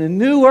heavens and a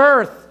new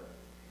earth,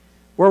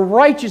 where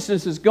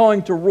righteousness is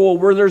going to rule,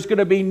 where there's going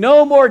to be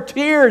no more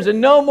tears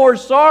and no more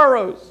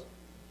sorrows,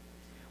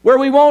 where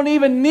we won't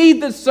even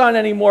need the sun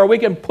anymore. We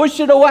can push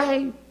it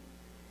away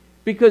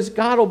because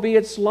God will be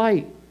its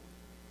light.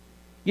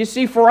 You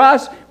see, for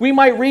us, we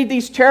might read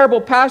these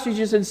terrible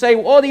passages and say,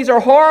 oh, these are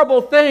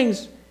horrible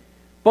things,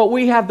 but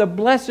we have the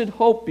blessed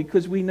hope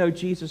because we know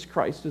Jesus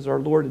Christ is our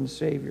Lord and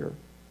Savior.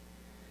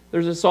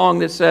 There's a song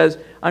that says,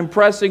 I'm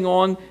pressing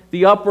on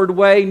the upward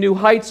way, new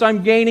heights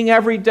I'm gaining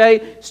every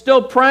day,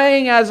 still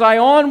praying as I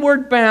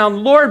onward bound,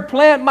 Lord,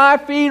 plant my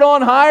feet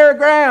on higher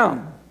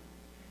ground.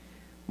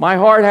 My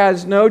heart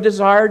has no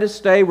desire to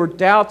stay where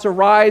doubts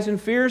arise and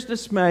fears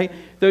dismay,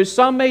 though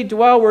some may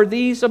dwell where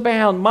these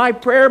abound. My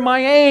prayer, my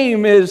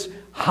aim is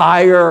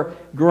higher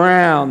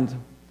ground.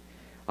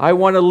 I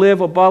want to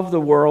live above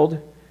the world,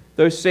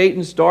 though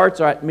Satan's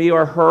darts at me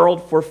are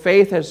hurled, for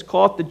faith has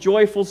caught the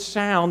joyful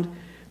sound,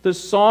 the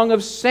song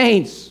of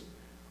saints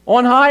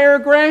on higher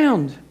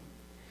ground.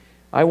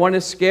 I want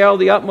to scale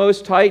the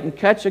utmost height and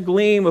catch a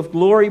gleam of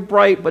glory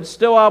bright, but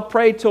still I'll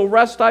pray till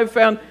rest I've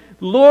found.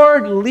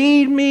 Lord,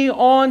 lead me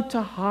on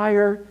to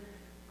higher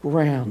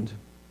ground.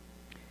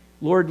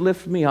 Lord,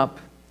 lift me up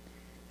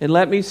and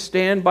let me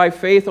stand by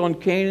faith on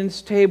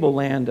Canaan's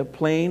tableland, a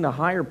plain, a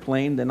higher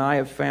plain than I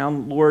have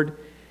found. Lord,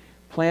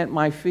 plant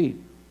my feet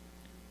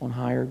on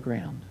higher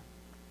ground.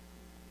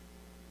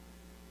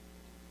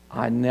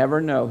 I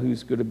never know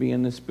who's going to be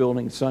in this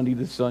building Sunday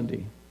to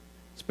Sunday,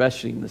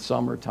 especially in the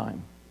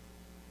summertime.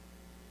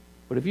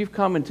 But if you've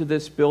come into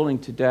this building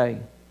today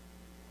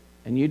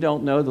and you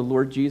don't know the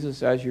Lord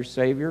Jesus as your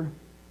Savior,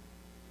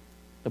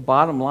 the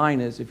bottom line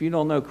is, if you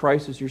don't know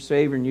Christ as your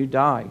Savior and you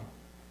die,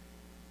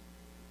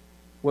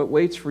 what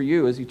waits for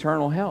you is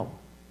eternal hell.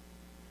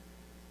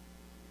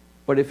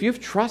 But if you've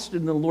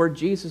trusted in the Lord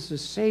Jesus as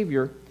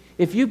Savior,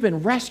 if you've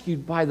been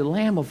rescued by the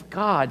Lamb of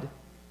God,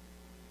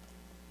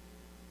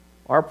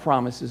 our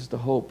promise is the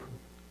hope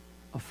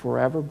of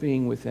forever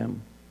being with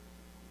Him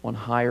on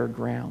higher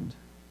ground.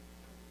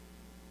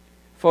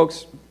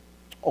 Folks,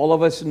 all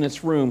of us in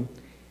this room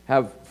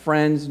have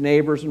friends,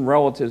 neighbors, and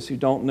relatives who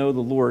don't know the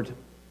Lord.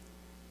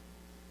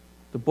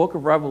 The book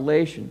of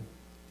Revelation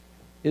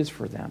is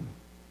for them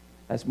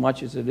as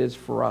much as it is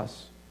for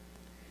us.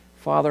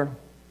 Father,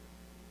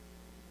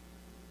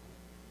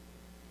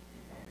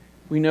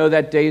 we know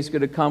that day is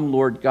going to come,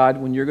 Lord God,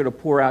 when you're going to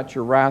pour out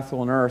your wrath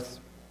on earth.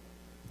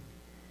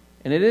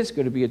 And it is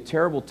going to be a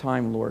terrible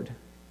time, Lord.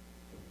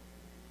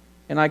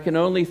 And I can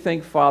only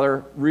think,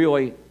 Father,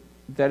 really,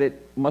 that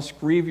it must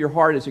grieve your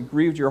heart as it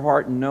grieved your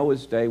heart in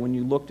Noah's day when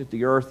you looked at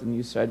the earth and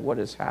you said, what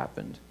has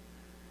happened?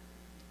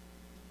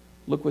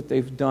 Look what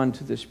they've done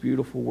to this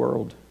beautiful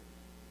world.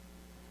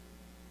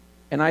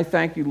 And I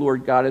thank you,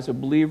 Lord God, as a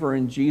believer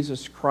in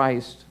Jesus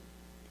Christ,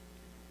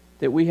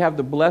 that we have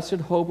the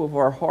blessed hope of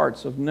our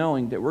hearts of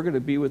knowing that we're going to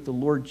be with the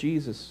Lord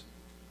Jesus.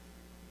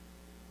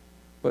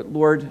 But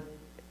Lord,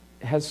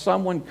 has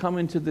someone come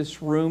into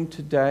this room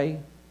today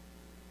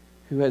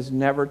who has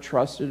never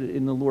trusted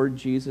in the Lord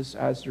Jesus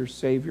as their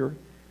Savior?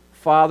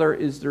 Father,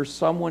 is there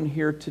someone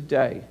here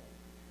today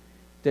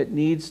that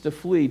needs to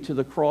flee to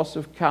the cross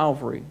of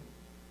Calvary,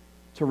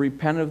 to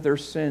repent of their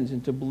sins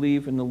and to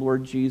believe in the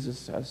Lord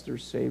Jesus as their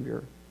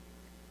Savior?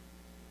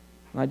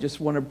 And I just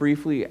want to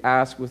briefly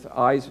ask, with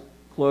eyes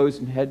closed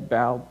and head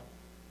bowed,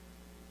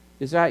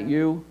 is that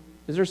you?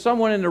 Is there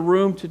someone in the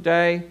room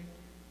today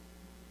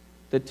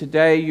that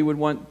today you would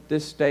want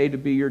this day to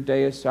be your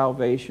day of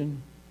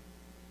salvation?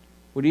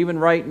 Would even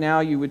right now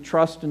you would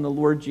trust in the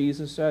Lord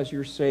Jesus as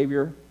your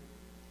Savior?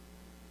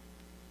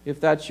 If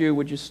that's you,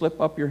 would you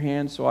slip up your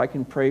hand so I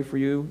can pray for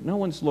you? No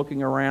one's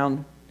looking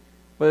around.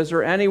 But is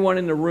there anyone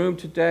in the room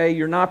today,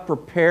 you're not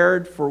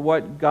prepared for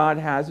what God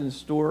has in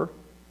store?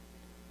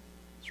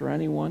 Is there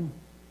anyone?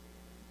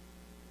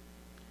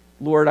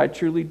 Lord, I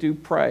truly do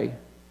pray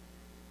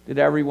that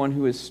everyone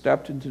who has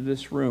stepped into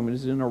this room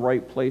is in the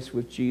right place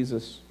with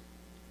Jesus.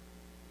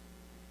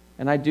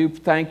 And I do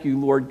thank you,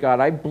 Lord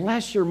God. I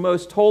bless your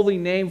most holy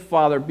name,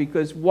 Father,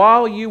 because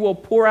while you will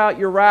pour out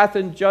your wrath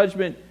and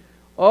judgment,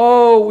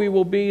 oh, we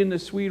will be in the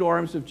sweet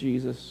arms of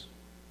Jesus.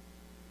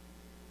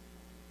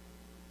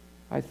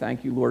 I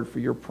thank you, Lord, for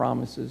your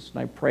promises.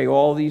 And I pray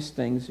all these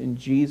things in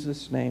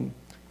Jesus' name.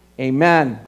 Amen.